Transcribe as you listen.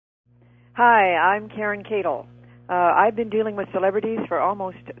Hi, I'm Karen Cadle. I've been dealing with celebrities for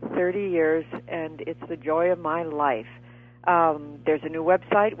almost 30 years, and it's the joy of my life. There's a new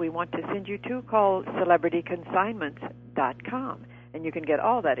website we want to send you to called CelebrityConsignments.com, and you can get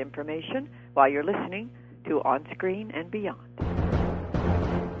all that information while you're listening to On Screen and Beyond.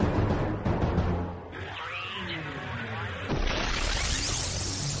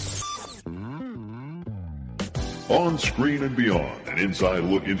 On Screen and Beyond, an inside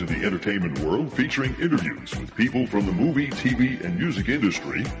look into the entertainment world featuring interviews with people from the movie, TV, and music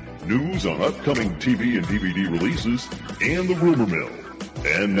industry, news on upcoming TV and DVD releases, and the rumor mill.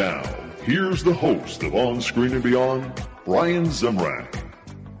 And now, here's the host of On Screen and Beyond, Brian Zemrak.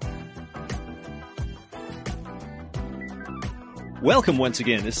 Welcome once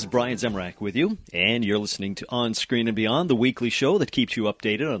again. This is Brian Zemrak with you, and you're listening to On Screen and Beyond, the weekly show that keeps you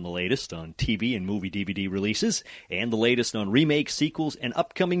updated on the latest on TV and movie DVD releases, and the latest on remakes, sequels, and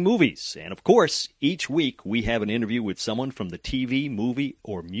upcoming movies. And of course, each week we have an interview with someone from the TV, movie,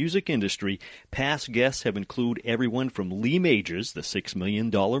 or music industry. Past guests have included everyone from Lee Majors, the $6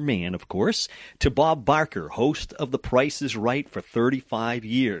 Million Man, of course, to Bob Barker, host of The Price is Right for 35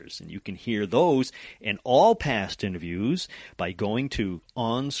 years. And you can hear those and all past interviews by going to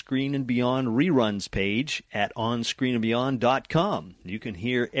On Screen and Beyond reruns page at onscreenandbeyond.com. You can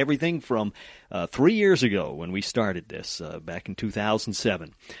hear everything from 3 years ago when we started this, back in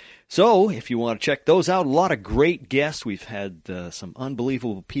 2007. So if you want to check those out, a lot of great guests. We've had some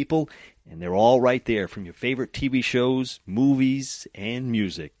unbelievable people, and they're all right there from your favorite TV shows, movies, and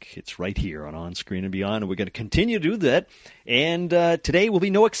music. It's right here on Screen and Beyond, and we're going to continue to do that. And today will be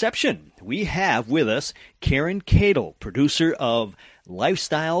no exception. We have with us Karen Cadle, producer of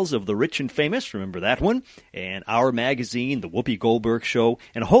Lifestyles of the Rich and Famous, remember that one, and Our Magazine, The Whoopi Goldberg Show,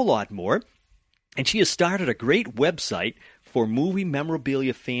 and a whole lot more. And she has started a great website for movie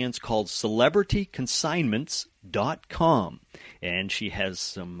memorabilia fans called CelebrityConsignments.com. And she has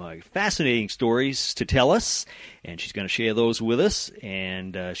some fascinating stories to tell us, and she's going to share those with us.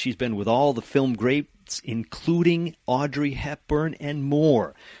 And she's been with all the film greats, including Audrey Hepburn and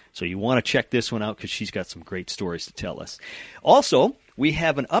more. So you want to check this one out because she's got some great stories to tell us. Also, we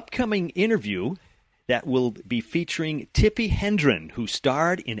have an upcoming interview that will be featuring Tippi Hedren, who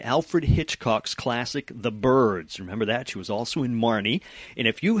starred in Alfred Hitchcock's classic The Birds. Remember that? She was also in Marnie. And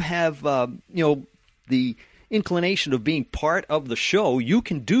if you have, the inclination of being part of the show, you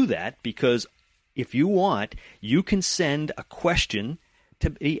can do that because if you want, you can send a question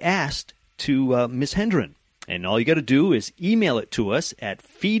to be asked to Miss Hedren. And all you got to do is email it to us at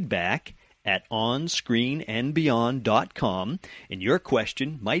feedback@onscreenandbeyond.com, and your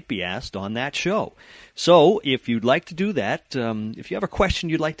question might be asked on that show. So if you'd like to do that, if you have a question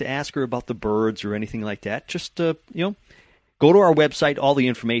you'd like to ask her about the Birds or anything like that, just, go to our website. All the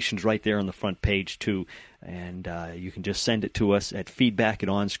information's right there on the front page, too. And you can just send it to us at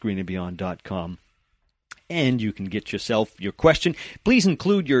feedback@onscreenandbeyond.com. And you can get yourself your question. Please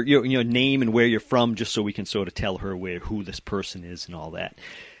include your name and where you're from, just so we can sort of tell her who this person is and all that.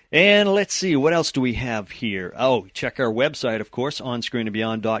 And let's see, what else do we have here? Oh, check our website, of course,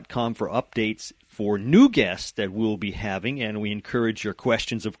 onscreenandbeyond.com for updates for new guests that we'll be having, and we encourage your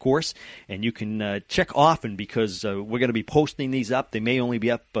questions, of course, and you can check often because we're going to be posting these up. They may only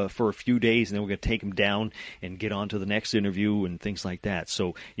be up for a few days, and then we're going to take them down and get on to the next interview and things like that.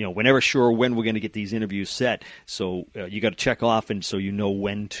 So, we're never sure when we're going to get these interviews set, so you got to check often so you know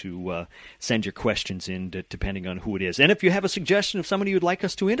when to send your questions in, depending on who it is. And if you have a suggestion of somebody you'd like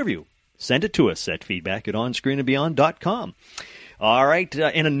us to interview, send it to us at feedback@onscreenandbeyond.com. All right,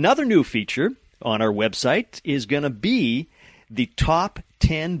 and another new feature on our website is going to be the top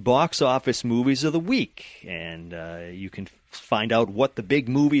 10 box office movies of the week. And you can find out what the big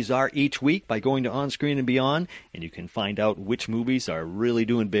movies are each week by going to On Screen and Beyond, and you can find out which movies are really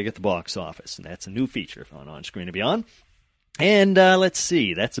doing big at the box office. And that's a new feature on Screen and Beyond. And let's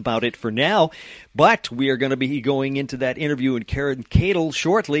see, that's about it for now. But we are going to be going into that interview with Karen Cadle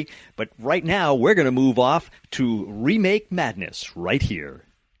shortly. But right now, we're going to move off to Remake Madness right here.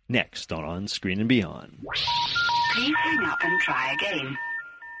 Next on Screen and Beyond. Please hang up and try again.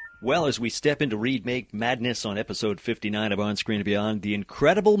 Well, as we step into Remake Madness on episode 59 of On Screen and Beyond, The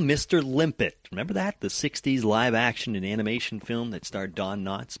Incredible Mr. Limpet. Remember that? The 60s live-action and animation film that starred Don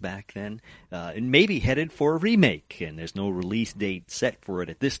Knotts back then? And maybe headed for a remake, and there's no release date set for it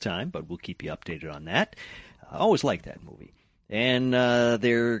at this time, but we'll keep you updated on that. I always liked that movie. And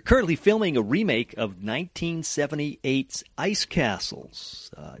they're currently filming a remake of 1978's Ice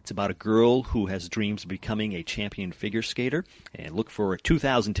Castles. It's about a girl who has dreams of becoming a champion figure skater. And look for a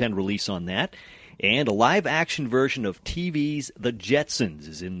 2010 release on that. And a live-action version of TV's The Jetsons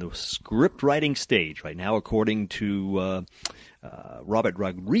is in the script writing stage right now, according to Robert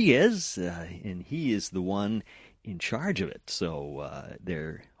Rodriguez, and he is the one in charge of it. So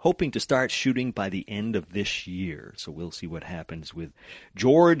they're hoping to start shooting by the end of this year. So we'll see what happens with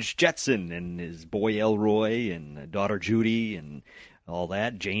George Jetson and his boy Elroy and daughter Judy and all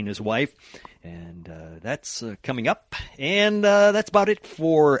that, Jane, his wife. And that's coming up. And that's about it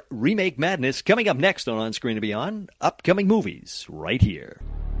for Remake Madness. Coming up next on Screen and Beyond, upcoming movies right here.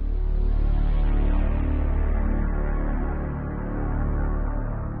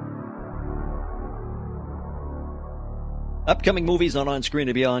 Upcoming movies on Screen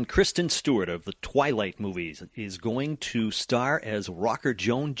and Beyond. Kristen Stewart of the Twilight movies is going to star as rocker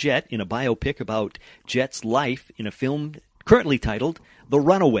Joan Jett in a biopic about Jett's life in a film currently titled The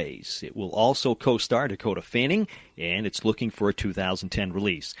Runaways. It will also co-star Dakota Fanning, and it's looking for a 2010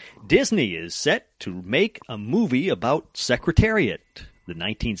 release. Disney is set to make a movie about Secretariat, the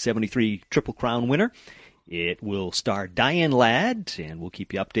 1973 Triple Crown winner. It will star Diane Ladd, and we'll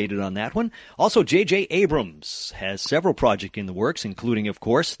keep you updated on that one. Also, J.J. Abrams has several projects in the works, including, of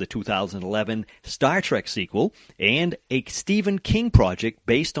course, the 2011 Star Trek sequel and a Stephen King project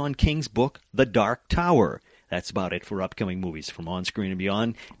based on King's book, The Dark Tower. That's about it for upcoming movies from On Screen and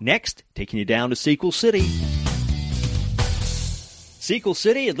Beyond. Next, taking you down to Sequel City. Sequel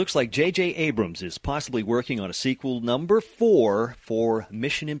City, it looks like J.J. Abrams is possibly working on a sequel number 4 for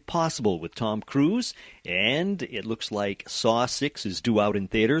Mission Impossible with Tom Cruise, and it looks like Saw 6 is due out in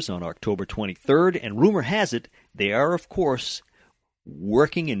theaters on October 23rd, and rumor has it they are, of course,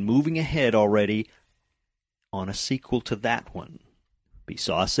 working and moving ahead already on a sequel to that one. Be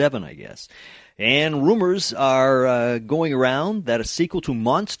Saw 7, I guess. And rumors are going around that a sequel to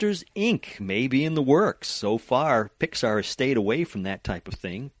Monsters, Inc. may be in the works. So far, Pixar has stayed away from that type of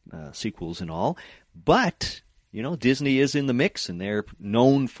thing, sequels and all. But, you know, Disney is in the mix, and they're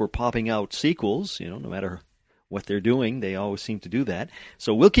known for popping out sequels. You know, no matter what they're doing, they always seem to do that.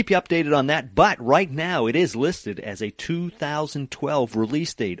 So we'll keep you updated on that. But right now, it is listed as a 2012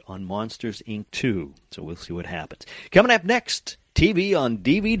 release date on Monsters, Inc. 2. So we'll see what happens. Coming up next, TV on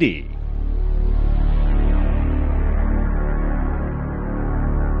DVD.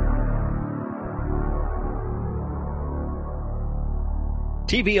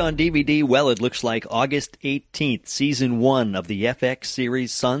 TV on DVD, well, it looks like August 18th, Season 1 of the FX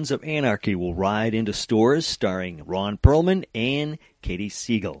series Sons of Anarchy will ride into stores, starring Ron Perlman and Katie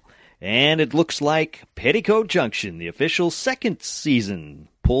Siegel. And it looks like Petticoat Junction, the official second season,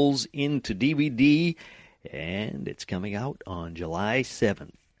 pulls into DVD, and it's coming out on July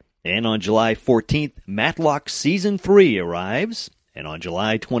 7th. And on July 14th, Matlock Season 3 arrives. And on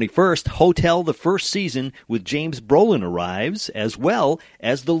July 21st, Hotel the First Season with James Brolin arrives, as well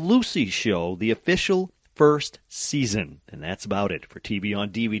as The Lucy Show, the official first season. And that's about it for TV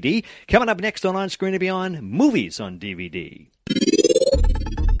on DVD. Coming up next on Screen and Beyond, movies on DVD.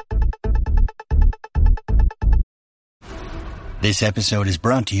 This episode is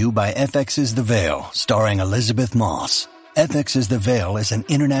brought to you by FX's The Veil, starring Elizabeth Moss. FX's The Veil is an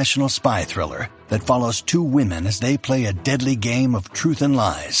international spy thriller that follows two women as they play a deadly game of truth and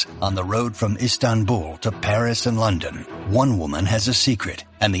lies on the road from Istanbul to Paris and London. One woman has a secret,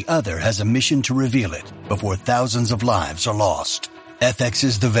 and the other has a mission to reveal it before thousands of lives are lost.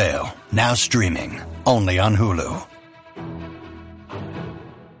 FX's The Veil, now streaming, only on Hulu.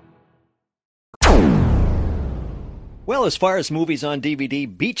 Well, as far as movies on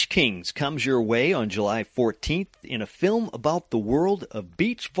DVD, Beach Kings comes your way on July 14th in a film about the world of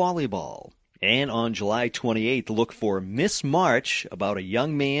beach volleyball. And on July 28th, look for Miss March, about a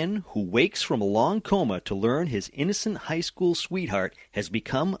young man who wakes from a long coma to learn his innocent high school sweetheart has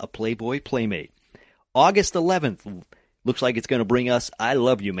become a Playboy playmate. August 11th, looks like it's going to bring us I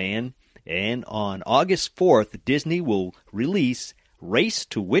Love You, Man. And on August 4th, Disney will release Race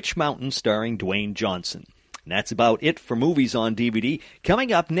to Witch Mountain starring Dwayne Johnson. And that's about it for movies on DVD.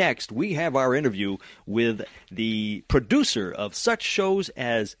 Coming up next, we have our interview with the producer of such shows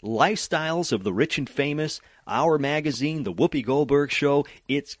as Lifestyles of the Rich and Famous, Our Magazine, The Whoopi Goldberg Show.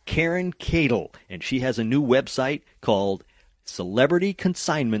 It's Karen Cadle, and she has a new website called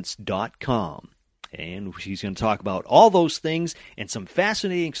CelebrityConsignments.com. And she's going to talk about all those things and some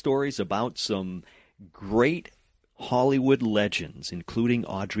fascinating stories about some great Hollywood legends, including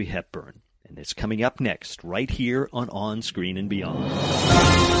Audrey Hepburn. And it's coming up next, right here on Screen and Beyond.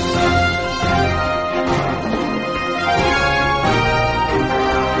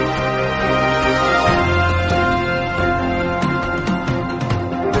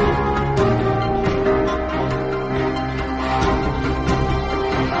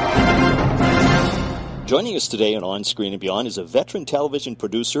 Joining us today on Screen and Beyond is a veteran television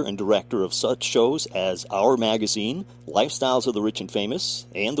producer and director of such shows as Our Magazine, Lifestyles of the Rich and Famous,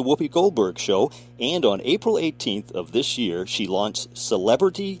 and The Whoopi Goldberg Show. And on April 18th of this year, she launched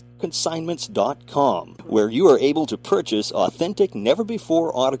CelebrityConsignments.com, where you are able to purchase authentic,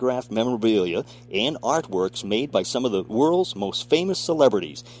 never-before autographed memorabilia and artworks made by some of the world's most famous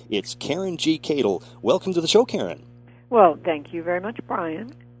celebrities. It's Karen G. Cadle. Welcome to the show, Karen. Well, thank you very much,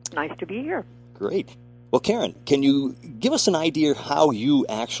 Brian. Nice to be here. Great. Well, Karen, can you give us an idea how you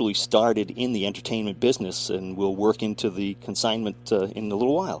actually started in the entertainment business? And we'll work into the consignment in a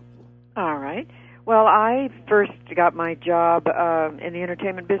little while. All right. Well, I first got my job in the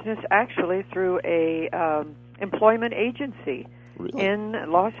entertainment business actually through a employment agency in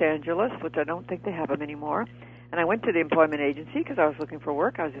Los Angeles, which I don't think they have them anymore. And I went to the employment agency because I was looking for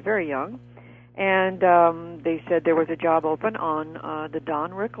work. I was very young. And they said there was a job open on the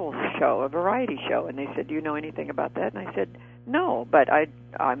Don Rickles show, a variety show. And they said, do you know anything about that? And I said, no, but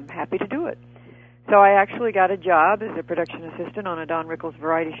I'm happy to do it. So I actually got a job as a production assistant on a Don Rickles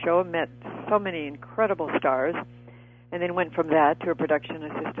variety show and met so many incredible stars, and then went from that to a production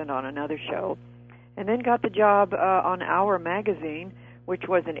assistant on another show, and then got the job on Our Magazine, which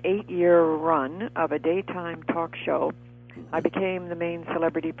was an 8-year run of a daytime talk show. I became the main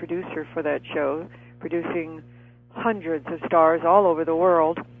celebrity producer for that show, producing hundreds of stars all over the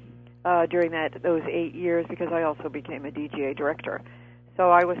world during those 8 years, because I also became a DGA director. So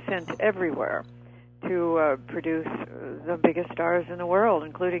I was sent everywhere to produce the biggest stars in the world,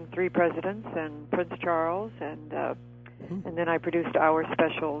 including 3 presidents and Prince Charles, and then I produced hour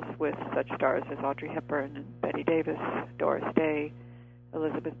specials with such stars as Audrey Hepburn and Bette Davis, Doris Day,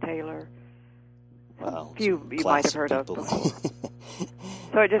 Elizabeth Taylor. Wow, few you might have heard of before.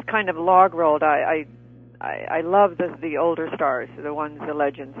 So I just kind of log rolled. I love the older stars, the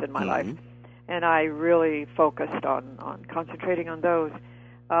legends in my life, and I really focused on concentrating on those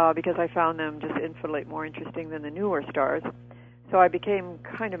because I found them just infinitely more interesting than the newer stars. So I became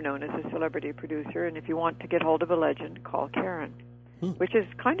kind of known as a celebrity producer, and if you want to get hold of a legend, call Karen, which is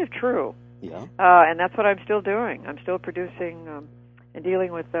kind of true. Yeah. And that's what I'm still doing. I'm still producing and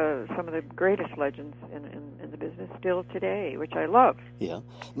dealing with some of the greatest legends in the business still today, which I love. Yeah.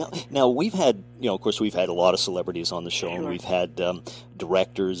 Now we've had, of course, we've had a lot of celebrities on the show, and we've had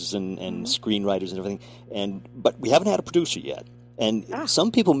directors and screenwriters and everything, but we haven't had a producer yet. And some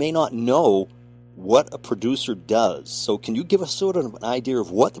people may not know what a producer does. So can you give us sort of an idea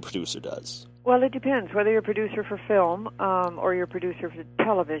of what the producer does? Well, it depends whether you're a producer for film or you're a producer for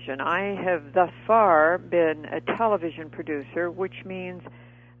television. I have thus far been a television producer, which means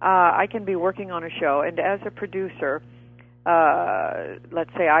I can be working on a show, and as a producer,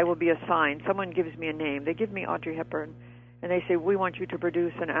 let's say I will be assigned, someone gives me a name, they give me Audrey Hepburn, and they say, we want you to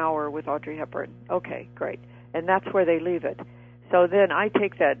produce an hour with Audrey Hepburn. Okay, great. And that's where they leave it. So then I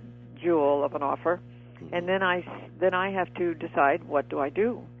take that jewel of an offer, and then I have to decide, what do I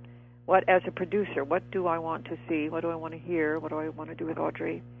do? What, as a producer, what do I want to see? What do I want to hear? What do I want to do with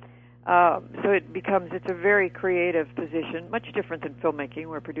Audrey? So it's a very creative position, much different than filmmaking,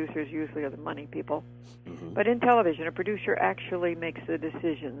 where producers usually are the money people. But in television, a producer actually makes the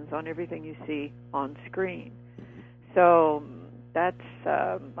decisions on everything you see on screen. So that's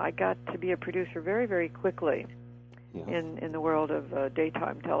I got to be a producer very, very quickly in the world of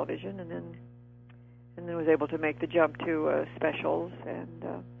daytime television, and then was able to make the jump to specials and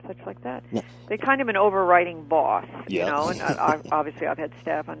such like that. Yeah. They're kind of an overriding boss, and obviously I've had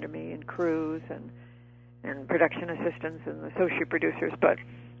staff under me and crews and production assistants and associate producers, but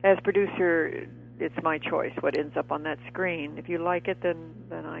as producer, it's my choice what ends up on that screen. If you like it, then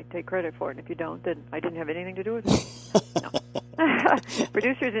I take credit for it, and if you don't, then I didn't have anything to do with it. No.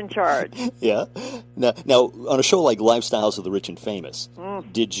 Producer's in charge. Yeah. Now, on a show like Lifestyles of the Rich and Famous,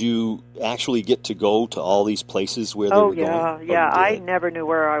 did you actually get to go to all these places where they were going? Yeah. I never knew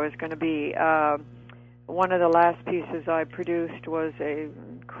where I was going to be. One of the last pieces I produced was an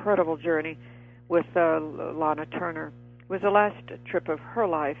incredible journey with Lana Turner. It was the last trip of her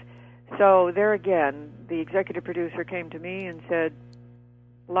life. So there again, the executive producer came to me and said,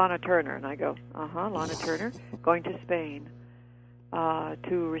 Lana Turner. And I go, Lana Turner, going to Spain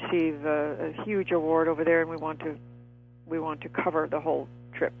to receive a huge award over there, and we want to cover the whole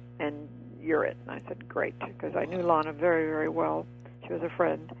trip, and you're it. And I said, great, because I knew Lana very, very well. She was a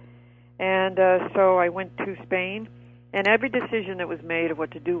friend. And so I went to Spain, and every decision that was made of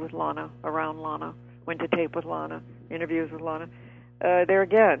what to do with Lana, around Lana, when to tape with Lana, interviews with Lana, there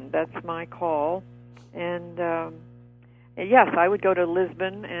again, that's my call. And yes, I would go to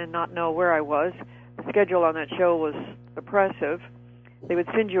Lisbon and not know where I was. The schedule on that show was oppressive. They would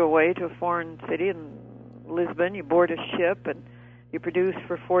send you away to a foreign city, and Lisbon. You board a ship and you produce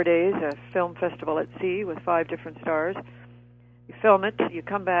for 4 days a film festival at sea with 5 different stars. You film it. You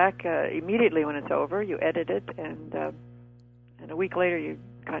come back immediately when it's over. You edit it, and a week later you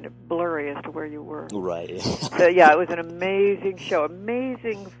kind of blurry as to where you were. Right. So yeah, it was an amazing show,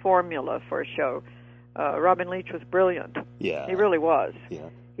 amazing formula for a show. Robin Leach was brilliant. Yeah. He really was. Yeah.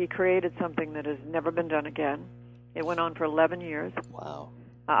 He created something that has never been done again. It went on for 11 years. Wow.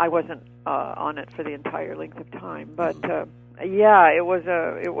 I wasn't on it for the entire length of time, but yeah, it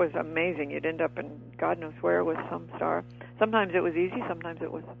was amazing. You'd end up in God knows where with some star. Sometimes it was easy, sometimes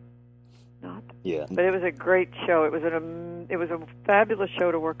it was not. Yeah. But it was a great show. It was a fabulous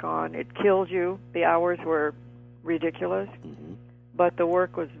show to work on. It killed you. The hours were ridiculous, but the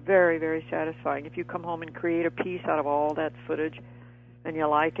work was very, very satisfying. If you come home and create a piece out of all that footage, and you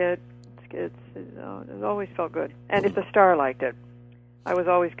like it, it always felt good. And if the star liked it, I was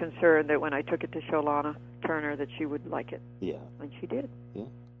always concerned that when I took it to show Lana Turner that she would like it. Yeah. And she did. Yeah.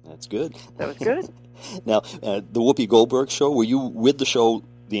 That's good. That was good. Now, the Whoopi Goldberg show, were you with the show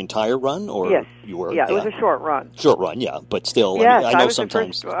the entire run, or yes. You were? Yeah, it was a short run. Short run, yeah, but still, yes, I know was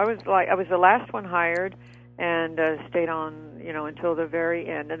sometimes. I was the last one hired, and stayed on, until the very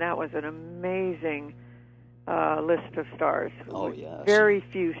end, and that was an amazing list of stars. Oh yeah. Very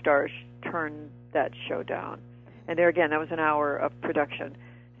few stars turned that show down, and there again, that was an hour of production.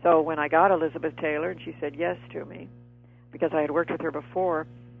 So when I got Elizabeth Taylor, and she said yes to me, because I had worked with her before,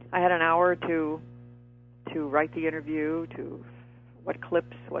 I had an hour to write the interview, to what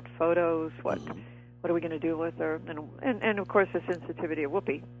clips, what photos, what are we going to do with her, and of course the sensitivity of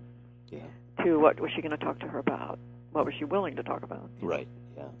Whoopi. Yeah. To what was she going to talk to her about? What was she willing to talk about? Right.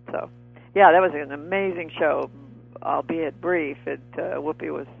 Yeah. So, yeah, that was an amazing show, albeit brief.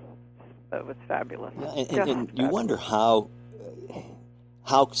 Whoopi was fabulous. Yeah, and you wonder how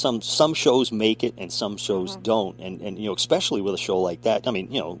some shows make it and some shows don't, and especially with a show like that. I mean,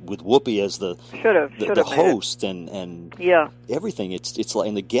 with Whoopi as the host and yeah, everything. It's like,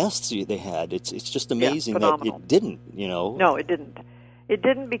 and the guests they had. It's just amazing that it didn't. No, it didn't. It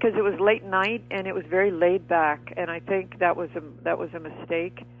didn't, because it was late night and it was very laid back, and I think that was a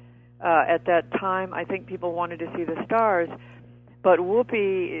mistake at that time. I think people wanted to see the stars. But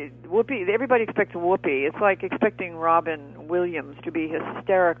Whoopi, everybody expects Whoopi. It's like expecting Robin Williams to be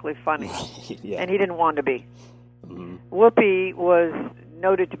hysterically funny, yeah. And he didn't want to be. Mm-hmm. Whoopi was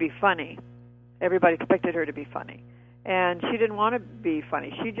noted to be funny. Everybody expected her to be funny, and she didn't want to be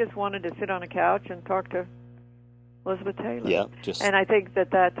funny. She just wanted to sit on a couch and talk to Elizabeth Taylor. Yeah, and I think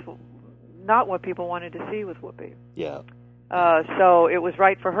that's not what people wanted to see with Whoopi. Yeah. So it was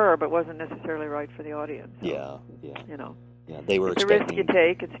right for her, but wasn't necessarily right for the audience. So, yeah. Yeah, they were it's expecting. It's a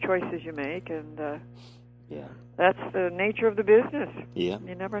risk you take. It's choices you make, and yeah, that's the nature of the business. Yeah,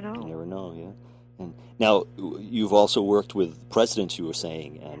 you never know. You never know. Yeah, and now you've also worked with presidents. You were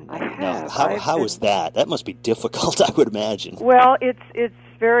saying, and I have. Now, how is that? That must be difficult, I would imagine. Well, it's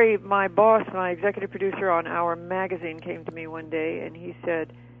very. My boss, my executive producer on Our magazine, came to me one day, and he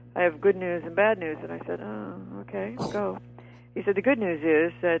said, "I have good news and bad news." And I said, "Oh, okay, go." He said, "The good news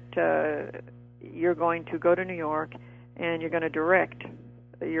is that you're going to go to New York, and you're going to direct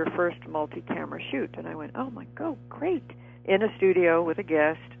your first multi-camera shoot." And I went, "Oh my God, great!" In a studio with a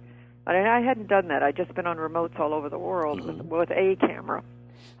guest. I hadn't done that. I'd just been on remotes all over the world with a camera.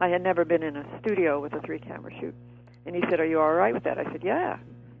 I had never been in a studio with a 3-camera shoot. And he said, "Are you all right with that?" I said, "Yeah,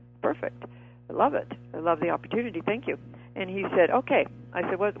 perfect. I love it. I love the opportunity. Thank you." And he said, "Okay." I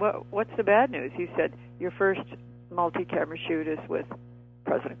said, "What's the bad news?" He said, "Your first multi-camera shoot is with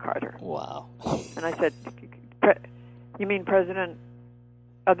President Carter." Wow. And I said, "You mean President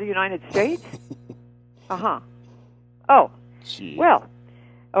of the United States?" Uh-huh. Oh, Gee. Well,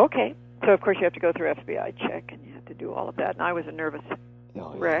 okay. So, of course, you have to go through FBI check, and you have to do all of that. And I was a nervous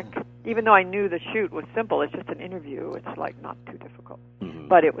wreck. Even though I knew the shoot was simple, it's just an interview. It's, not too difficult. Mm-hmm.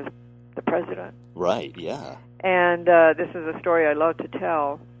 But it was the president. Right, yeah. And this is a story I love to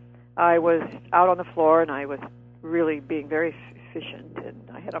tell. I was out on the floor, and I was really being very efficient, and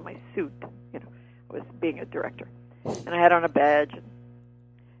I had on my suit. I was being a director. And I had on a badge,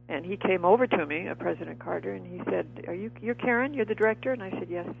 and he came over to me, President Carter, and he said, "You're Karen? You're the director?" And I said,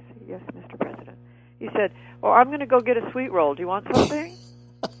 yes, Mr. President." He said, "Well, I'm going to go get a sweet roll. Do you want something?"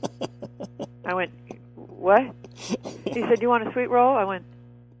 I went, "What?" He said, "Do you want a sweet roll?" I went,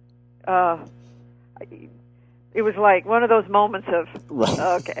 it was like one of those moments of,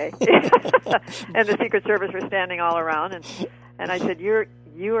 okay. And the Secret Service were standing all around, and I said, you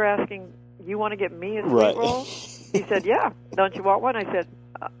were asking, you want to get me a sweet roll?" He said, "Yeah. Don't you want one?" I said,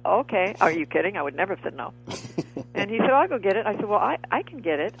 okay. Are you kidding? I would never have said no. And he said, I'll go get it. I said, well, I can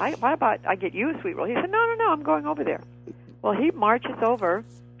get it. Why about I get you a sweet roll? He said, no, I'm going over there. Well, he marches over.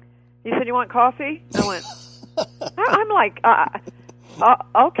 He said, you want coffee? I went, I'm like,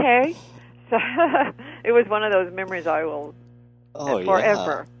 okay. So it was one of those memories I will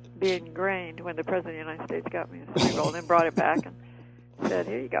forever be ingrained when the President of the United States got me a sweet roll and then brought it back and said,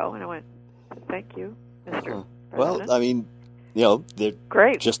 here you go. And I went, thank you, Mr. President. Well, I mean, they're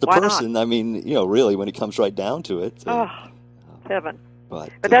great. Just a Why person. Not? I mean, really, when it comes right down to it. Heaven.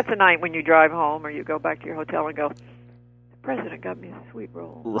 But that's a night when you drive home or you go back to your hotel and go, the President got me a sweet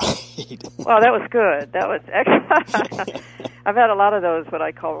roll. Right. Well, that was good. That was excellent. I've had a lot of those, what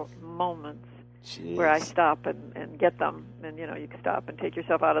I call moments, where I stop and get them. And, you can stop and take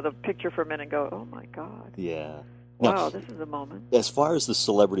yourself out of the picture for a minute and go, oh, my God. Yeah. Wow, now, this is a moment. As far as the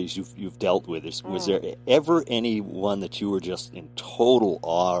celebrities you've dealt with, was there ever anyone that you were just in total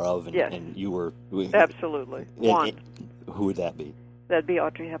awe of? Yes. And you were... Absolutely. One. Who would that be? That'd be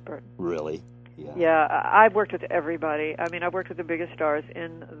Audrey Hepburn. Really? Yeah, I've worked with everybody. I mean, I've worked with the biggest stars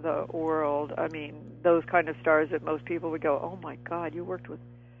in the world. I mean, those kind of stars that most people would go, oh, my God, you worked with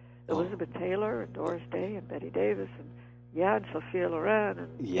Elizabeth Taylor and Doris Day and Betty Davis and Sophia Loren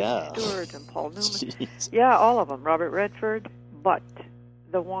and Jimmy Stewart and Paul Newman. Jeez. Yeah, all of them. Robert Redford. But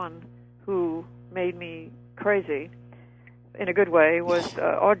the one who made me crazy in a good way was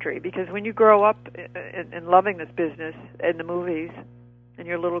Audrey, because when you grow up in loving this business and the movies and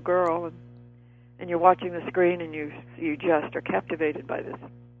you're a little girl and you're watching the screen and you just are captivated by this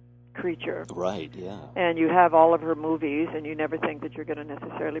creature. Right, yeah. And you have all of her movies and you never think that you're going to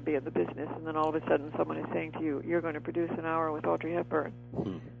necessarily be in the business, and then all of a sudden someone is saying to you, you're going to produce an hour with Audrey Hepburn.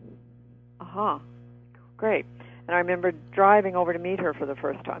 Great. And I remember driving over to meet her for the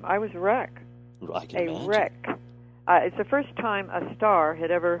first time. I was a wreck. I can imagine. Wreck. It's the first time a star had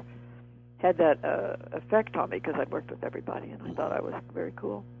ever had that effect on me, because I'd worked with everybody and I thought I was very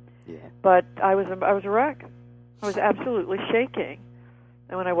cool. Yeah. But I was a wreck. I was absolutely shaking.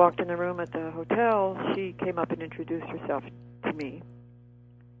 And when I walked in the room at the hotel, she came up and introduced herself to me.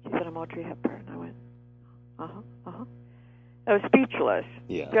 She said, I'm Audrey Hepburn. I went, I was speechless.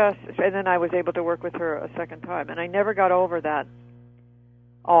 Yeah. And then I was able to work with her a second time. And I never got over that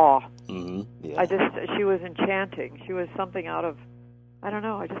awe. Mm-hmm. Yeah. She was enchanting. She was something out of, I don't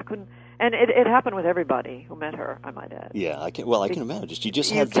know, I just couldn't. And it happened with everybody who met her, I might add. Yeah, I can imagine. She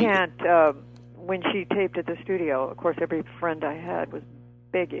just You can't, when she taped at the studio, of course, every friend I had was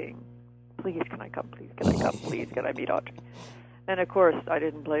begging, please, can I come, please, can I come, please, can I meet Audrey? And of course, I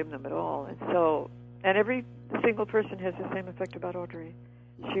didn't blame them at all. And every single person has the same effect about Audrey.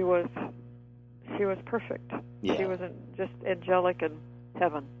 She was perfect. Yeah. She was just angelic and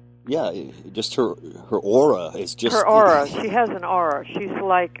heaven. Yeah, just her aura is just... Her aura. She has an aura. She's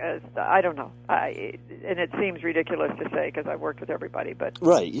like, I don't know. And it seems ridiculous to say because I've worked with everybody, but...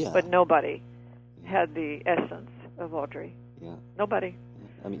 Right, yeah. But nobody had the essence of Audrey. Yeah. Nobody.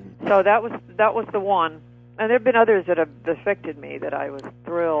 I mean... So that was the one. And there have been others that have affected me that I was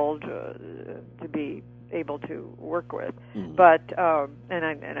thrilled to be able to work with. Mm-hmm. But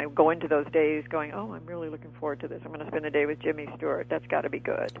and I go into those days going, oh, I'm really looking forward to this. I'm going to spend a day with Jimmy Stewart. That's got to be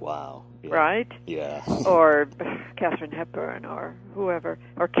good. Wow. Yeah. Right? Yeah. Or Katharine Hepburn or whoever.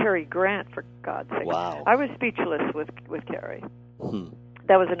 Or Cary Grant, for God's sake. Wow. I was speechless with Cary. Hmm.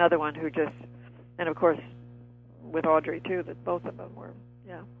 That was another one who just, and of course with Audrey too, that both of them were,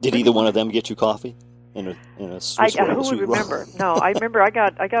 yeah. Did either one of them get you coffee? In a Swiss roll, who would remember? No, I remember I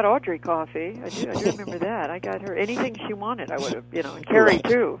got Audrey coffee. I do remember that. I got her anything she wanted. I would have, and Cary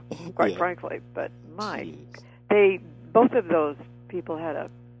too, quite frankly. But both of those people had an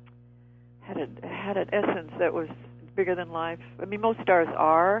essence that was bigger than life. I mean, most stars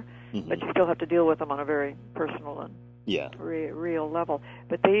are, but you still have to deal with them on a very personal and real level.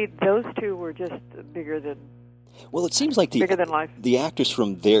 But those two were just bigger than. Well, it seems like bigger than life. The actors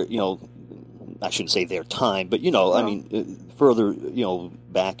from their, I shouldn't say their time, but I mean, further,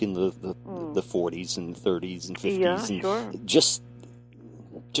 back in the 40s and 30s and 50s, and sure.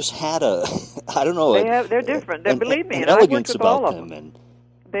 just had a, I don't know, they're different. Believe me, an and I've worked elegance with about all of them, and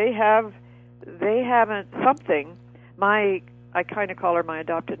they haven't something. I kind of call her my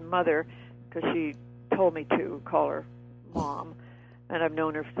adopted mother because she told me to call her mom, and I've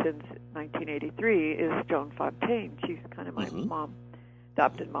known her since 1983. Is Joan Fontaine? She's kind of my mom,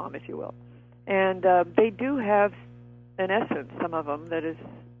 adopted mom, if you will. And they do have an essence, some of them, that is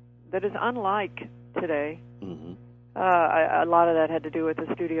unlike today. Mm-hmm. A lot of that had to do with the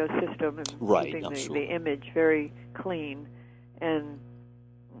studio system and keeping the image very clean and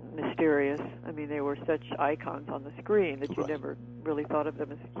mysterious. I mean, they were such icons on the screen that you Right. never really thought of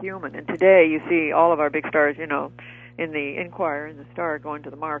them as human. And today, you see all of our big stars, you know, in the Enquirer and the Star going to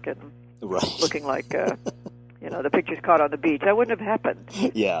the market and Right. looking like, you know, the pictures caught on the beach. That wouldn't have happened.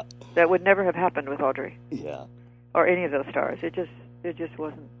 Yeah. That would never have happened with Audrey Yeah. or any of those stars. It just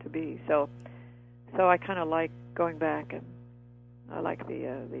wasn't to be. So I kind of like going back, and I like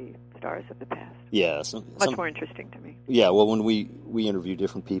the stars of the past. Yeah. Much more interesting to me. Yeah, well, when we interview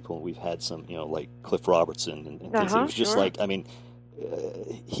different people, we've had some, you know, like Cliff Robertson and things. It was just sure. like, I mean,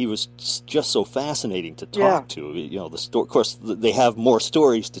 he was just so fascinating to talk to. You know, of course, they have more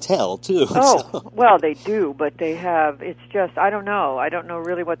stories to tell too. Oh, so. well, they do, but they have. It's just I don't know. I don't know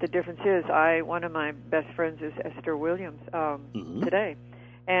really what the difference is. One of my best friends is Esther Williams today,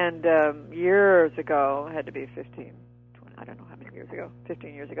 and years ago, it had to be 15, 20, I don't know how many years ago,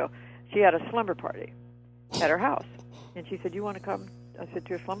 15 years ago, she had a slumber party at her house, and she said, "You want to come?" I said,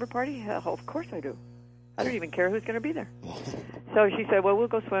 "To a slumber party? Hell, of course I do. I don't even care who's going to be there." So she said, "Well, we'll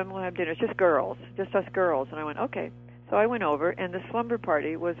go swim, we'll have dinner. It's just girls, just us girls." And I went, "Okay." So I went over, and the slumber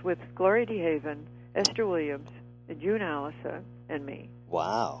party was with Gloria DeHaven, Esther Williams, June Allison, and me.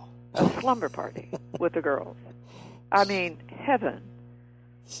 Wow. A slumber party with the girls. I mean, heaven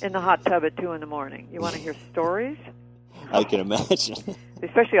in the hot tub at 2 in the morning. You want to hear stories? I can imagine.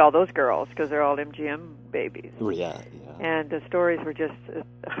 Especially all those girls, because they're all MGM babies. Yeah. And the stories were just,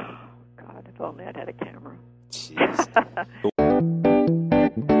 oh, God, if only I'd had a camera. Jeez.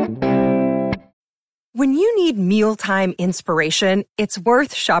 When you need mealtime inspiration, it's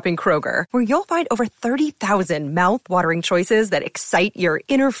worth shopping Kroger, where you'll find over 30,000 mouth-watering choices that excite your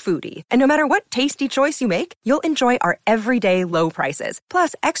inner foodie. And no matter what tasty choice you make, you'll enjoy our everyday low prices,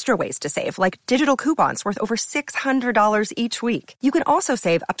 plus extra ways to save, like digital coupons worth over $600 each week. You can also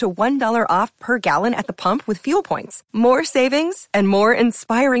save up to $1 off per gallon at the pump with fuel points. More savings and more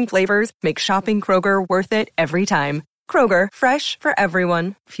inspiring flavors make shopping Kroger worth it every time. Kroger, fresh for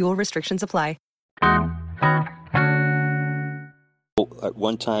everyone. Fuel restrictions apply. At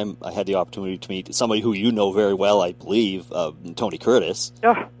one time, I had the opportunity to meet somebody who you know very well, I believe, Tony Curtis.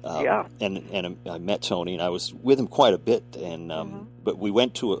 Oh, yeah. And I met Tony, and I was with him quite a bit. And but we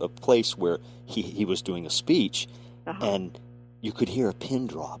went to a place where he was doing a speech, and you could hear a pin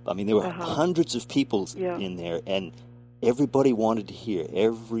drop. I mean, there were hundreds of people in there, and everybody wanted to hear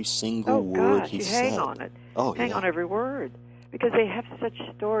every single word he said. Hang on it. Oh, hang on every word. Because they have such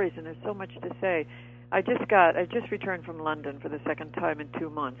stories, and there's so much to say. I just returned from London for the second time in 2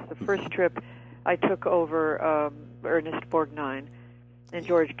 months. The first trip, I took over Ernest Borgnine and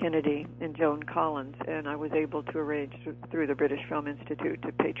George Kennedy and Joan Collins, and I was able to arrange through the British Film Institute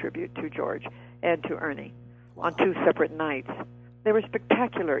to pay tribute to George and to Ernie on 2 separate nights. They were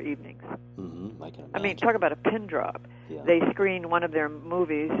spectacular evenings. I mean, talk about a pin drop. Yeah. They screened one of their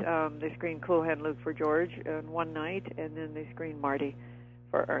movies. They screened Cool Hand Luke for George on one night, and then they screened Marty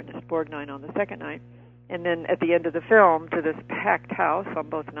for Ernest Borgnine on the second night. And then at the end of the film, to this packed house on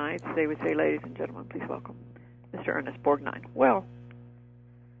both nights, they would say, "Ladies and gentlemen, please welcome Mr. Ernest Borgnine." Well,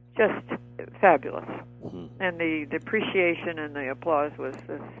 just fabulous. And the appreciation and the applause was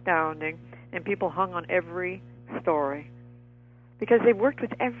astounding. And people hung on every story because they worked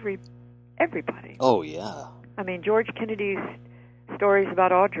with everybody. Oh, yeah. I mean, George Kennedy's stories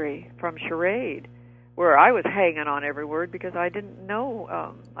about Audrey from Charade, where I was hanging on every word because I didn't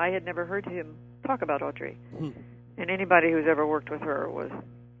know, I had never heard him talk about Audrey. And anybody who's ever worked with her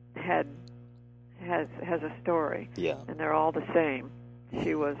has a story. Yeah. And they're all the same.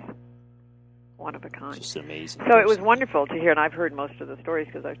 She was one of a kind. Just an amazing So it was person. wonderful to hear, and I've heard most of the stories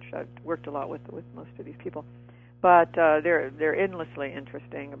because I've worked a lot with most of these people. But they're endlessly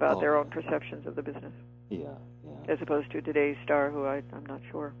interesting about their own perceptions of the business. Yeah. As opposed to today's star, who I'm not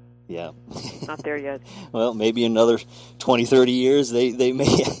sure. Yeah. Not there yet. Well, maybe another 20, 30 years they may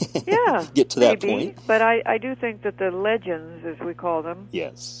get to that point. But I do think that the legends, as we call them,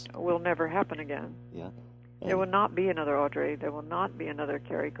 Yes. will never happen again. Yeah. There will not be another Audrey. There will not be another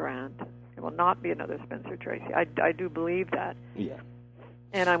Cary Grant. There will not be another Spencer Tracy. I do believe that. Yeah.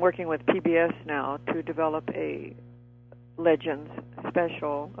 And I'm working with PBS now to develop a Legends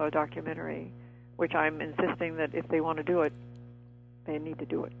special, a documentary, which I'm insisting that if they want to do it, they need to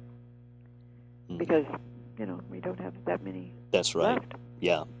do it. Because, we don't have that many That's right. left.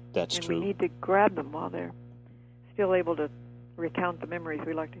 Yeah, that's and true. we need to grab them while they're still able to recount the memories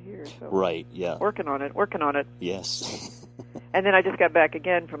we like to hear. So Right, yeah. working on it. Yes. And then I just got back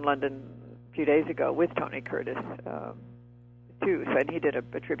again from London a few days ago with Tony Curtis, too. So, and he did a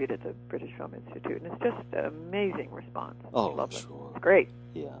tribute at the British Film Institute, and it's just an amazing response. Oh, lovely. sure. It's great.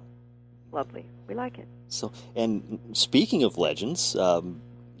 Yeah. Lovely. We like it. So, and speaking of legends,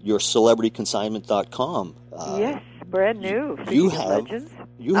 your celebrityconsignment.com. Yes, brand new. You Speaking of have legends.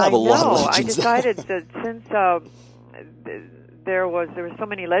 you have a lot of legends. I decided that since there was so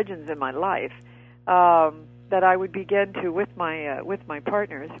many legends in my life, that I would begin to with my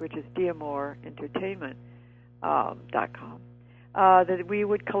partners, which is DiamoreEntertainment.com, that we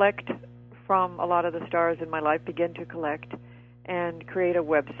would collect from a lot of the stars in my life, begin to collect and create a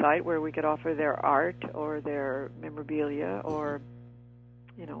website where we could offer their art or their memorabilia or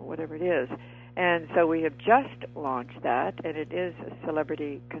whatever it is. And so we have just launched that, and it is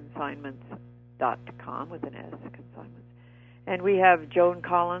celebrityconsignments.com with an S, consignments. And we have Joan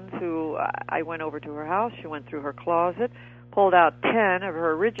Collins, who I went over to her house. She went through her closet, pulled out 10 of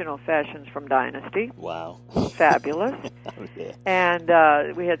her original fashions from Dynasty. Wow. Fabulous. Okay. And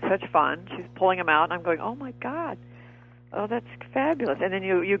we had such fun. She's pulling them out, and I'm going, oh, my God. Oh, that's fabulous. And then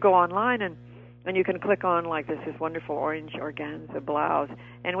you go online, and you can click on, like, this wonderful orange organza blouse.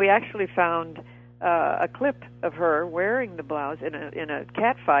 And we actually found a clip of her wearing the blouse in a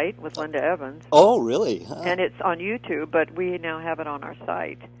cat fight with Linda Evans. Oh, really? Huh. And it's on YouTube, but we now have it on our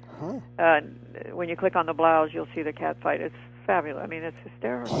site. Huh. When you click on the blouse, you'll see the cat fight. It's fabulous. I mean, it's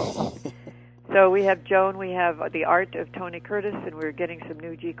hysterical. So we have Joan, we have the art of Tony Curtis, and we're getting some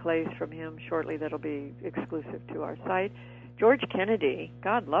new G-Clays from him shortly that'll be exclusive to our site. George Kennedy,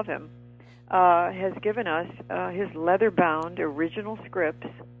 God love him, has given us his leather-bound original scripts,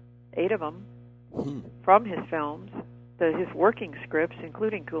 8 of them, from his films, his working scripts,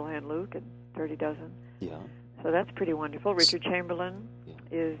 including Cool Hand Luke and Dirty Dozen. Yeah. So that's pretty wonderful. Richard Chamberlain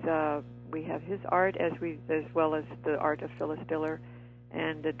is, we have his art as well as the art of Phyllis Diller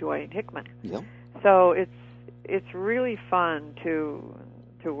and Dwayne Hickman. Yeah. So it's really fun to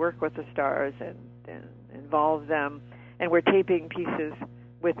work with the stars and involve them. And we're taping pieces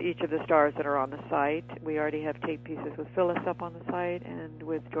with each of the stars that are on the site. We already have tape pieces with Phyllis up on the site and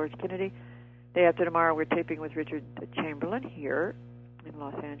with George Kennedy. Day after tomorrow, we're taping with Richard Chamberlain here in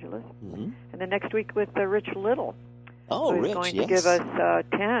Los Angeles. Mm-hmm. And then next week with Rich Little. Oh, who's Rich, going to give us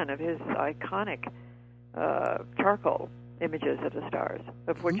 10 of his iconic charcoal images of the stars,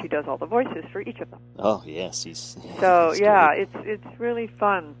 of which he does all the voices for each of them. Oh, yes. He's it's really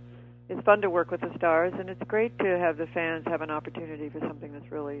fun. It's fun to work with the stars, and it's great to have the fans have an opportunity for something that's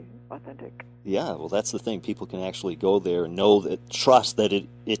really authentic. Yeah, well, that's the thing. People can actually go there and trust that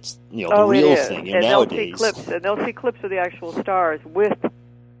it's the real thing. And nowadays, they'll see clips of the actual stars with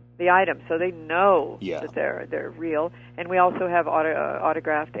the items, so they know that they're real. And we also have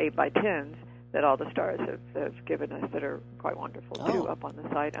autographed 8x10s that all the stars have given us that are quite wonderful too, up on the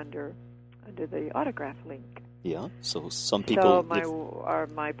site under the autograph link. Yeah, so some people... So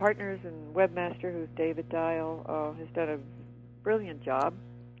my partners and webmaster, who's David Dial, has done a brilliant job,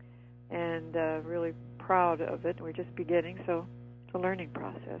 and really proud of it. We're just beginning, so it's a learning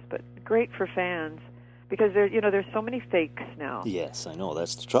process, but great for fans, because there's so many fakes now. Yes, I know,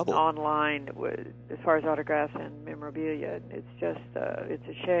 that's the trouble. Online, as far as autographs and memorabilia, it's just, it's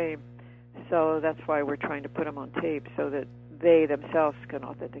a shame. So that's why we're trying to put them on tape so that they themselves can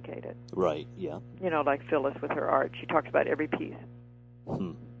authenticate it. Right, yeah. Like Phyllis with her art. She talks about every piece.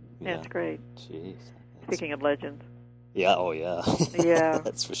 Yeah. That's great. Jeez. Speaking of legends. Yeah, oh yeah. Yeah.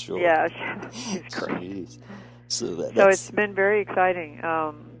 That's for sure. Yeah, she's great. Jeez. So it's been very exciting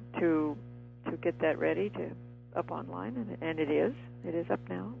to get that ready to up online, and it is up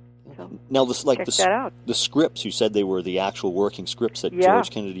now. So now, check that out. The scripts, you said they were the actual working scripts that George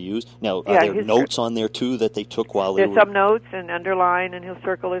Kennedy used. Now, are there notes on there, too, that they took while they were... There's some notes and underline, and he'll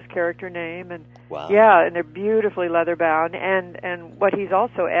circle his character name. And wow. Yeah, and they're beautifully leather-bound. And what he's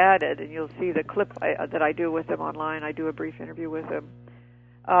also added, and you'll see the clip that I do with him online, I do a brief interview with him,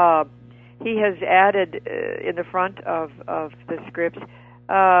 he has added in the front of the scripts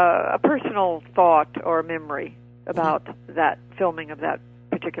a personal thought or memory about that filming of that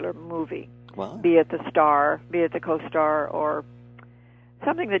particular movie. Wow. Be it the star, be it the co-star, or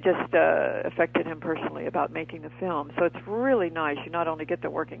something that just affected him personally about making the film. So it's really nice. You not only get the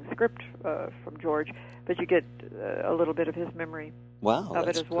working script from George, but you get a little bit of his memory of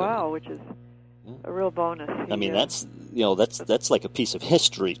it as well, which is a real bonus. I mean, that's like a piece of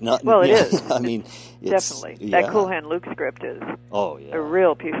history. It is. I mean, definitely. That Cool Hand Luke script is a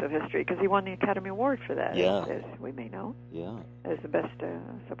real piece of history, because he won the Academy Award for that, as we may know, as the best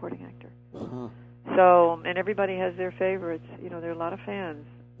supporting actor. Uh-huh. So, and everybody has their favorites. There are a lot of fans.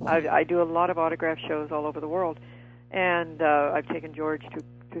 I do a lot of autograph shows all over the world, and I've taken George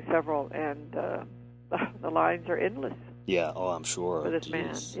to several, and the lines are endless. Yeah, I'm sure. For this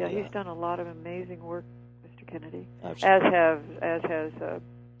man. Yeah, he's done a lot of amazing work, Mr. Kennedy, as has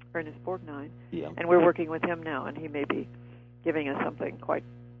Ernest Borgnine. Yeah. And we're working with him now, and he may be giving us something quite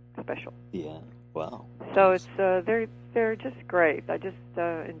special. Yeah. Wow. So it's they're just great. I just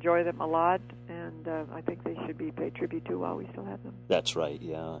enjoy them a lot, and I think they should be paid tribute to while we still have them. That's right.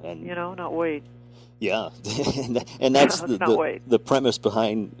 Yeah. And not wait. Yeah, and that's the premise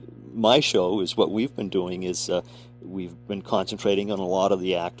behind my show. Is what we've been doing is we've been concentrating on a lot of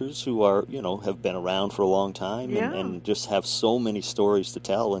the actors who are have been around for a long time and just have so many stories to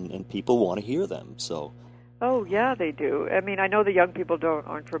tell, and people want to hear them. So. Oh yeah, they do. I mean, I know the young people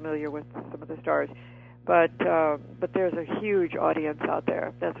aren't familiar with some of the stars, but there's a huge audience out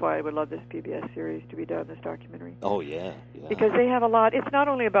there. That's why I would love this PBS series to be done, this documentary. Oh yeah. Because they have a lot. It's not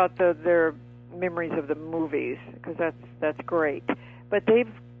only about their memories of the movies, because that's great, but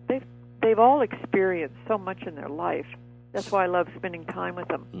they've all experienced so much in their life. That's why I love spending time with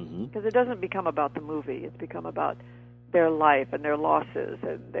them, because it doesn't become about the movie. It's become about their life and their losses,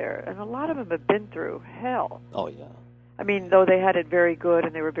 and a lot of them have been through hell. Oh yeah. I mean, though they had it very good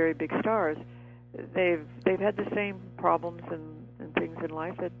and they were very big stars, they've had the same problems and things in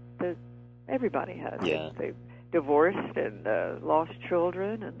life that everybody has. Yeah. They've divorced and lost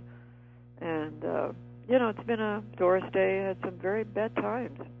children, and it's been a Doris Day had some very bad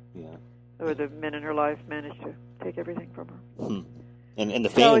times. Yeah. Where the men in her life managed to take everything from her. And the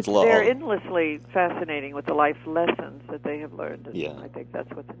fans love. They're endlessly fascinating with the life lessons that they have learned. And I think that's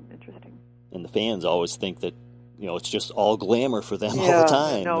what's interesting. And the fans always think that it's just all glamour for them all the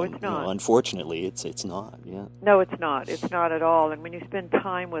time. No, it's not. Unfortunately, it's not. Yeah. No, it's not. It's not at all. And when you spend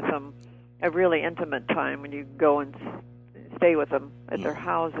time with them, a really intimate time, when you go and stay with them at their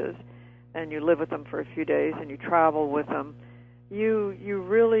houses, and you live with them for a few days, and you travel with them, you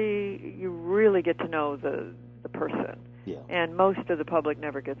really get to know the person. Yeah. And most of the public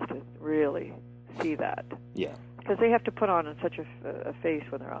never gets to really see that. Yeah. Because they have to put on such a face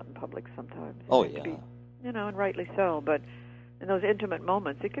when they're out in public sometimes. Oh, yeah. And rightly so. But in those intimate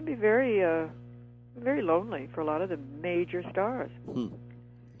moments, it can be very, very lonely for a lot of the major stars.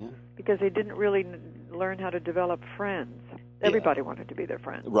 Yeah. Because they didn't really learn how to develop friends. Everybody wanted to be their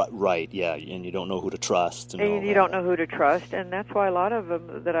friend. Right, yeah. And you don't know who to trust. And you don't know who to trust. And that's why a lot of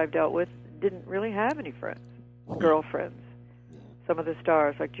them that I've dealt with didn't really have any friends. Girlfriends. Some of the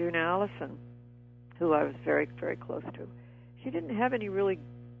stars, like June Allison, who I was very, very close to, she didn't have any really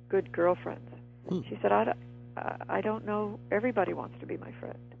good girlfriends. She said, I don't know, everybody wants to be my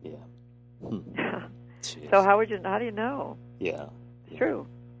friend. Yeah. So how do you know? Yeah. It's true.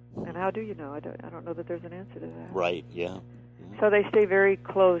 And how do you know? I don't know that there's an answer to that. Right, yeah. So they stay very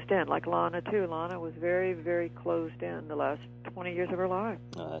closed in, like Lana, too. Lana was very, very closed in the last 20 years of her life.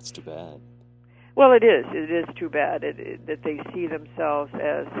 Oh, that's too bad. Well, it is. It is too bad that they see themselves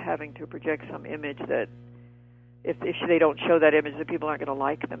as having to project some image that, if they don't show that image, that people aren't going to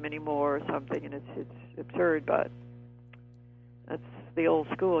like them anymore or something, and it's absurd. But that's the old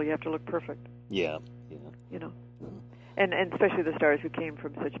school. You have to look perfect. Yeah. And especially the stars who came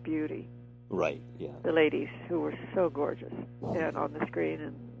from such beauty. Right. Yeah. The ladies who were so gorgeous and on the screen,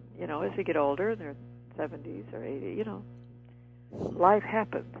 and as they get older, in their 70s or 80, life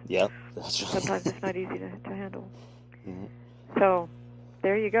happens. Yep, that's right. Sometimes it's not easy to handle. So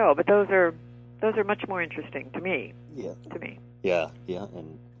there you go. But those are much more interesting to me. Yeah. To me. Yeah,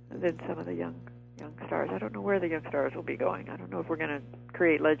 and than some of the young stars. I don't know where the young stars will be going. I don't know if we're going to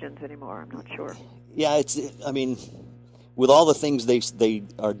create legends anymore. I'm not sure. Yeah, with all the things they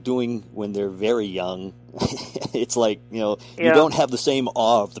are doing when they're very young, it's like, you don't have the same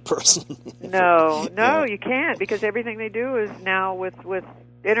awe of the person. No, you can't, because everything they do is now with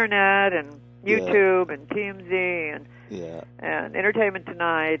internet and YouTube and TMZ and Entertainment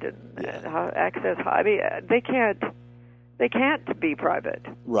Tonight and Access. I mean, they can't be private.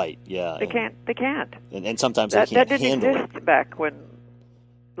 Right. Yeah. They can't. And sometimes they can't didn't handle exist back when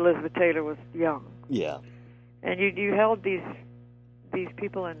Elizabeth Taylor was young. Yeah. And you held these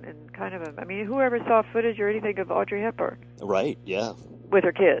people in kind of whoever saw footage or anything of Audrey Hepburn. Right, yeah. With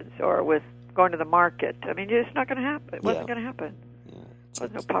her kids or with going to the market. I mean, it's not going to happen. It wasn't going to happen. Yeah.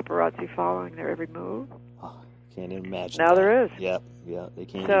 There's no paparazzi following their every move. Oh, can't even imagine. Now there is. Yeah, they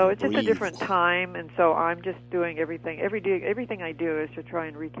can't. So even it's breathe. just a different time, and so I'm just doing everything. Everything I do is to try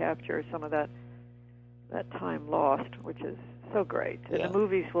and recapture some of that time lost, which is so great. And the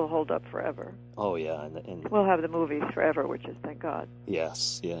movies will hold up forever. Oh yeah, and we'll have the movies forever, which is, thank God.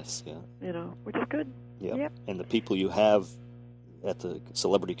 Yes, yeah. Which is good. Yeah. Yep. And the people you have at the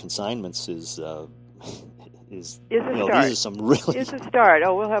celebrity consignments is a start. These are some really. It's a start.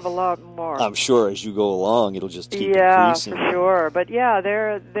 Oh, we'll have a lot more. I'm sure as you go along, it'll just keep for increasing. sure. But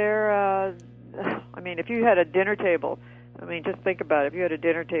they're. If you had a dinner table, just think about it. If you had a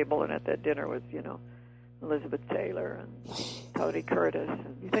dinner table and at that dinner was, Elizabeth Taylor and Tony Curtis.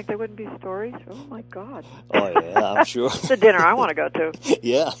 You think there wouldn't be stories? Oh my God! Oh yeah, I'm sure. It's a dinner I want to go to.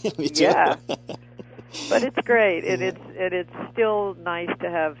 Yeah, me too. Yeah, but it's great, and it's still nice to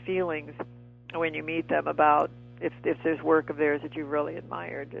have feelings when you meet them about if there's work of theirs that you've really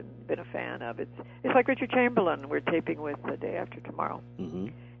admired and been a fan of. It's like Richard Chamberlain. We're taping with the day after tomorrow,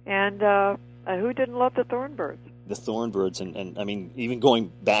 and who didn't love the Thornbirds? The Thornbirds, and I mean, even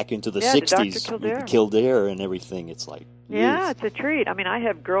going back into the Yeah, 60s, Dr. Kildare. Kildare and everything, it's like... Yeah, yes. it's a treat. I mean, I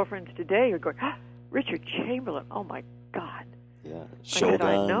have girlfriends today who are going, Richard Chamberlain, oh my God. Yeah, I said, Shogun.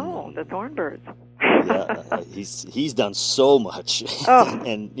 I know, the Thornbirds. Yeah, he's done so much. Oh.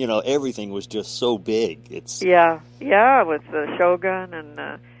 And, you know, everything was just so big. It's... Yeah, with the Shogun,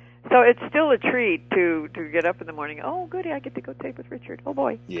 and so it's still a treat to get up in the morning. Oh, goody, I get to go tape with Richard. Oh,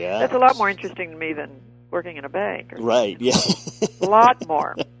 boy. Yeah. That's a lot more interesting to me than working in a bank. Right, yeah. A lot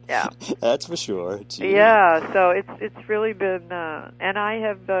more, yeah. That's for sure. Gee. Yeah, so it's really been, and I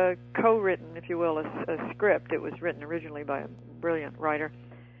have co-written, if you will, a script. It was written originally by a brilliant writer,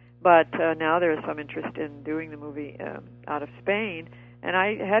 but now there is some interest in doing the movie out of Spain, and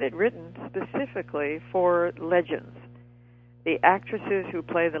I had it written specifically for legends. The actresses who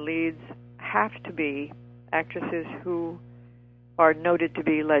play the leads have to be actresses who are noted to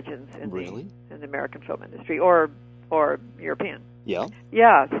be legends in the American film industry or European. Yeah.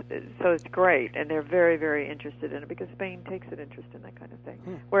 Yeah, so it's great, and they're very, very interested in it because Spain takes an interest in that kind of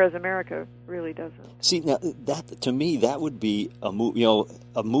thing, whereas America really doesn't. See, now that to me that would be a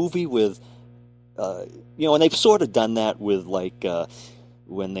movie with, and they've sort of done that with like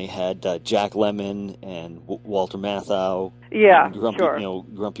when they had Jack Lemmon and Walter Matthau. Yeah, grumpy, sure.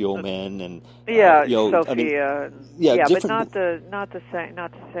 Grumpy old men and Sophia. I mean, but not the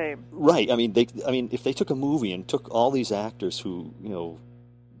same. Right. I mean, if they took a movie and took all these actors who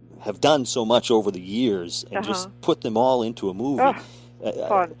have done so much over the years and just put them all into a movie.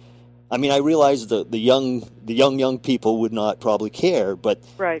 Fun. I mean, I realize the young people would not probably care, but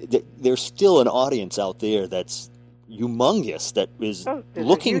there's still an audience out there that's humongous that is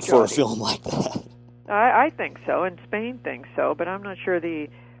looking for a film like that. I think so, and Spain thinks so, but I'm not sure the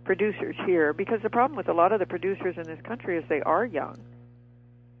producers here, because the problem with a lot of the producers in this country is they are young.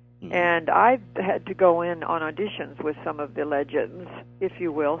 And I've had to go in on auditions with some of the legends, if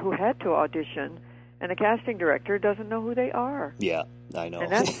you will, who had to audition, and the casting director doesn't know who they are. Yeah, I know.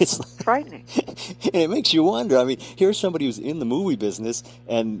 And that's frightening. And it makes you wonder. I mean, here's somebody who's in the movie business,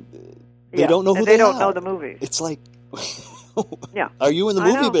 and they don't know who they are. They don't know the movies. It's like, yeah. Are you in the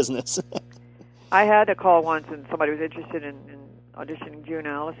movie business? I had a call once, and somebody was interested in auditioning June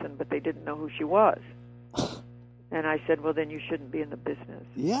Allison, but they didn't know who she was. And I said, well, then you shouldn't be in the business.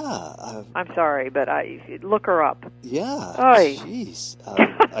 Yeah. I'm sorry, but look her up. Yeah. Oy. Jeez.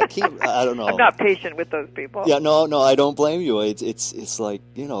 I can't, I don't know. I'm not patient with those people. Yeah, no, I don't blame you. It's like,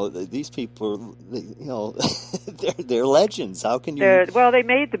 these people, they're legends. How can you... Well, they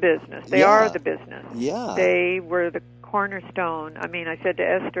made the business. They are the business. Yeah. They were the cornerstone. I mean, I said to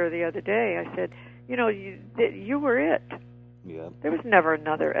Esther the other day, I said, you were it. Yeah. There was never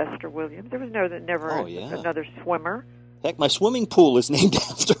another Esther Williams. There was never another swimmer. Heck, my swimming pool is named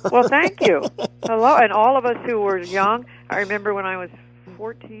after her. Well, thank you. Hello, and all of us who were young. I remember when I was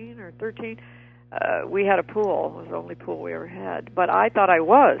 14 or 13, we had a pool. It was the only pool we ever had. But I thought I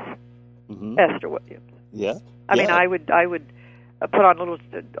was Esther Williams. Yeah. I mean, I would put on little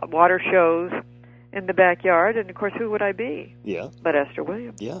water shows in the backyard, and of course, who would I be? Yeah. But Esther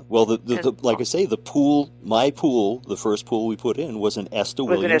Williams. Yeah. Well, like I say, the pool, my pool, the first pool we put in was an Esther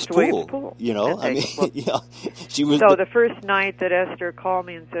Williams pool. I mean, she was. So the first night that Esther called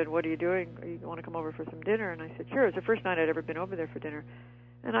me and said, "What are you doing? You want to come over for some dinner?" And I said, "Sure." It was the first night I'd ever been over there for dinner,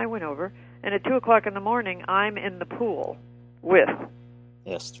 and I went over. And at 2:00 in the morning, I'm in the pool with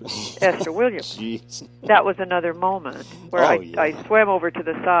Esther Williams. Jeez. That was another moment where I swam over to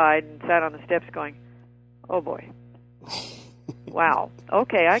the side and sat on the steps going, oh boy. Wow.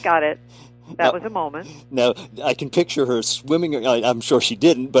 Okay, I got it. That was a moment. Now, I can picture her swimming. I'm sure she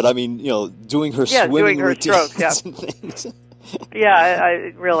didn't, but I mean, doing her swimming routines strokes, and things. Yeah,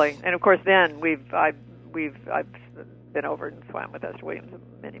 I really. And of course then I've been over and swam with Esther Williams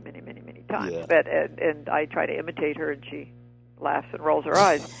many, many, many, many times. Yeah. But and I try to imitate her, and she laughs and rolls her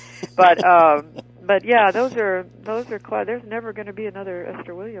eyes. But yeah, those are there's never going to be another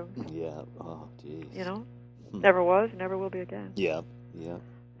Esther Williams. Yeah. Oh, geez. Never was, never will be again. Yeah. Yeah.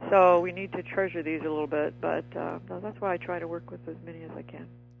 So we need to treasure these a little bit, but that's why I try to work with as many as I can.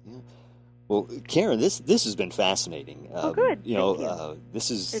 Yeah. Well, Karen, this has been fascinating. Good.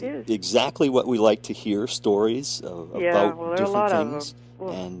 This is exactly what we like to hear, stories about different things.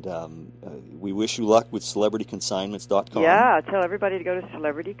 And we wish you luck with CelebrityConsignments.com. Yeah, tell everybody to go to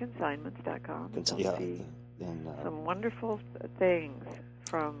CelebrityConsignments.com. See some wonderful things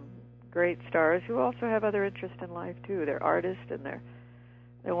from great stars who also have other interests in life, too. They're artists, and they're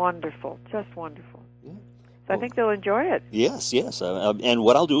wonderful, just wonderful. Yeah. So I think they'll enjoy it. Yes. And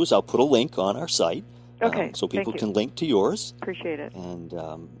what I'll do is I'll put a link on our site, so people can link to yours. Appreciate it. And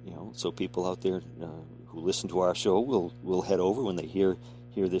so people out there who listen to our show will head over when they hear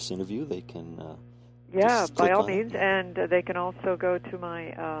this interview. They can by all means, and they can also go to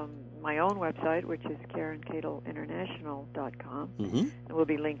my my own website, which is KarenKadleInternational.com, and we'll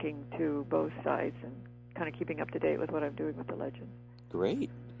be linking to both sides and kind of keeping up to date with what I'm doing with the Legends. Great,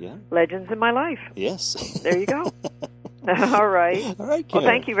 yeah. Legends in my life. Yes. There you go. All right. All right, Karen. Well,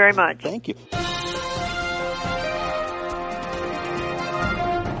 thank you very much. Thank you.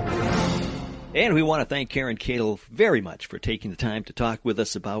 And we want to thank Karen Kadle very much for taking the time to talk with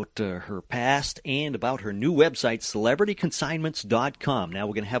us about her past and about her new website, CelebrityConsignments.com. Now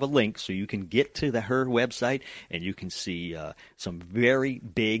we're going to have a link so you can get to her website and you can see some very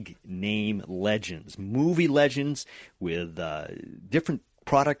big name legends, movie legends with different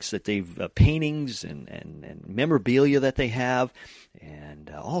products that they've, paintings and memorabilia that they have,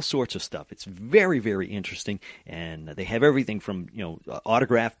 and all sorts of stuff. It's very, very interesting, and they have everything from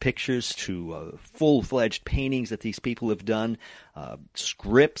autographed pictures to full-fledged paintings that these people have done,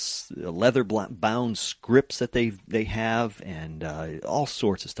 scripts, leather-bound scripts that they have, and all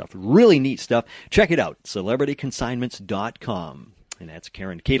sorts of stuff. Really neat stuff. Check it out, CelebrityConsignments.com, and that's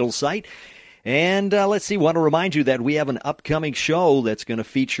Karen Kadle's site. And let's see, want to remind you that we have an upcoming show that's going to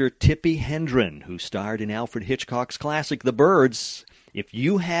feature Tippi Hedren, who starred in Alfred Hitchcock's classic, The Birds. If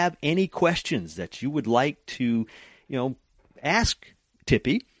you have any questions that you would like to, ask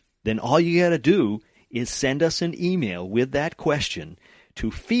Tippi, then all you got to do is send us an email with that question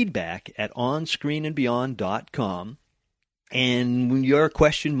to feedback@onscreenandbeyond.com. And your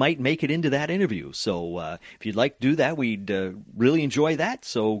question might make it into that interview. So if you'd like to do that, we'd really enjoy that.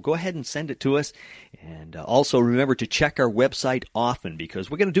 So go ahead and send it to us. And also remember to check our website often,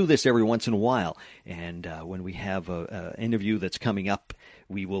 because we're going to do this every once in a while. And when we have an interview that's coming up,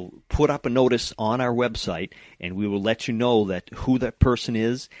 we will put up a notice on our website, and we will let you know who that person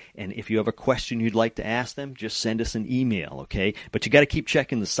is. And if you have a question you'd like to ask them, just send us an email, okay? But you got to keep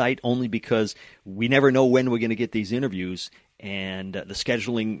checking the site, only because we never know when we're going to get these interviews, and the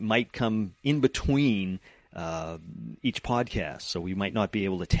scheduling might come in between each podcast, so we might not be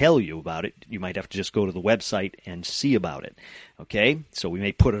able to tell you about it. You might have to just go to the website and see about it, okay? So we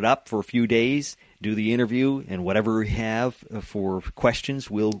may put it up for a few days, do the interview, and whatever we have for questions,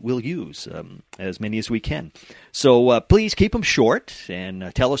 we'll use as many as we can. So please keep them short,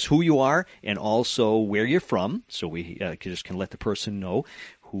 and tell us who you are and also where you're from, so we just can let the person know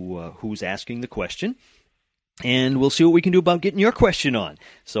who's asking the question. And we'll see what we can do about getting your question on.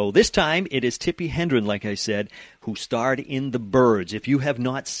 So this time it is Tippi Hedren, like I said, who starred in The Birds. If you have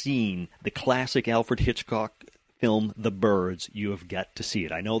not seen the classic Alfred Hitchcock film, The Birds, you have got to see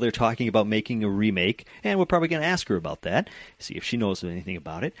it. I know they're talking about making a remake, and we're probably going to ask her about that, see if she knows anything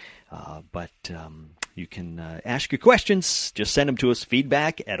about it. But you can ask your questions. Just send them to us,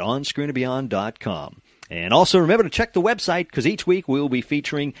 feedback@onscreenandbeyond.com. And also remember to check the website, because each week we'll be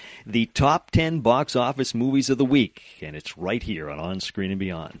featuring the top 10 box office movies of the week. And it's right here on Screen and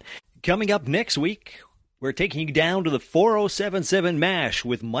Beyond. Coming up next week, we're taking you down to the 4077 MASH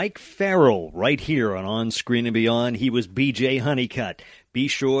with Mike Farrell right here on Screen and Beyond. He was B.J. Honeycutt. Be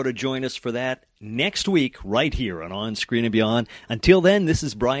sure to join us for that next week right here on Screen and Beyond. Until then, this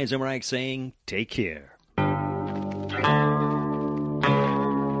is Brian Zemrak saying take care.